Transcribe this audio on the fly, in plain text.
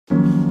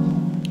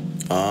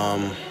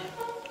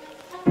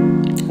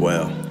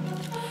Well,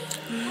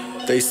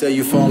 they say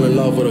you fall in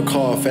love with a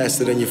car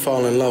faster than you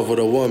fall in love with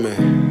a woman.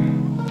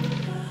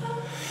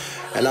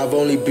 And I've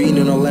only been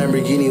in a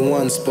Lamborghini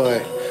once,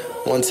 but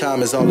one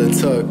time is all it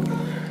took.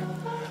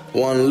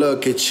 One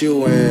look at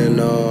you and,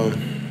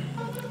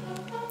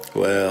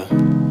 well,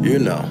 you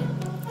know.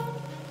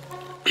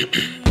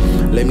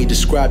 Let me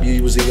describe you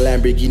using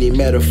Lamborghini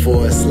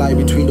metaphors. Slide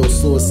between those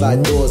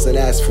suicide doors and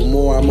ask for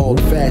more. I'm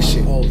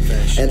old-fashioned.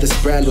 And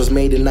this brand was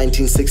made in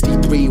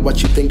 1963.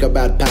 What you think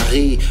about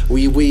Paris?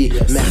 Oui, oui,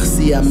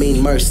 merci, I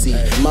mean mercy.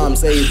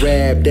 Mom's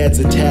Arab, dad's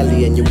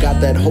Italian. You got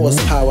that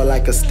horsepower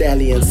like a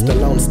stallion.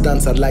 Stallone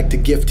stunts, I'd like to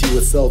gift you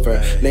with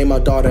silver. Name our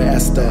daughter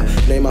Esther,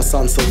 name our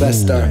son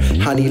Sylvester.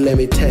 Honey, let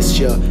me test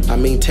you, I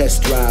mean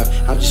test drive.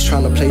 I'm just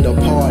trying to play the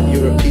part.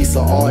 You're a piece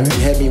of art. You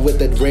had me with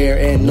that rare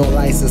and no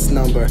license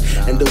number.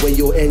 And the way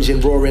your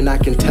engine roaring, I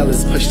can tell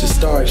it's push to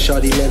start.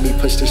 Shawty, let me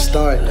push to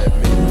start.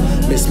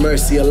 Miss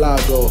Mercy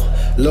Alago,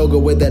 logo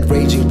with that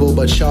raging bull.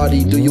 But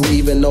shawty, do you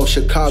even know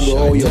Chicago?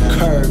 Oh, your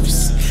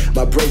curves.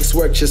 My brakes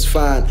work just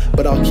fine,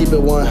 but I'll keep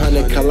it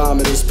 100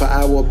 kilometers per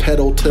hour.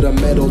 Pedal to the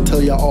metal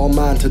till you're all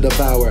mine to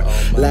devour.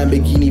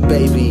 Lamborghini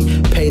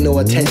baby, pay no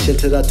attention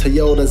to the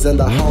Toyotas and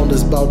the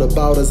Hondas,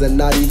 Bouters, and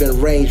not even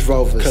Range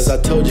Rovers. Cause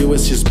I told you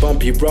it's just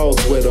bumpy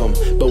roads with them.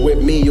 But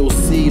with me you'll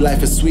see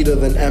life is sweeter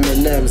than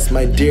M&M's.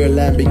 My dear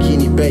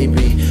Lamborghini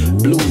baby,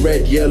 blue,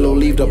 red, yellow,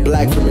 leave the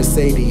black for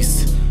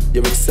Mercedes.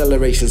 Your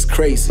acceleration's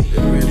crazy. It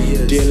really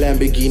is. Dear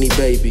Lamborghini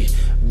baby,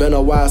 been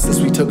a while since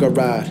we took a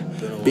ride.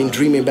 Been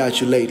dreaming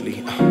about you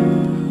lately.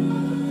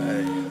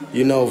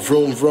 You know,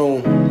 vroom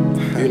vroom.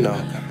 You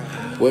know,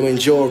 we'll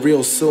enjoy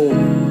real soon.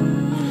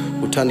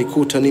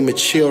 Utanikuta ni me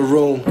chill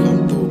room.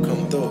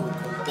 Come through.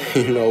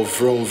 You know,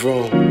 vroom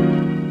vroom.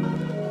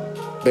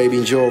 Baby,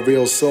 enjoy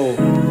real soon.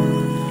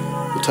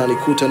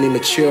 Utanikuta ni me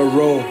chill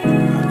room.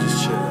 I'm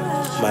just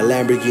chilling. My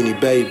Lamborghini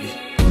baby.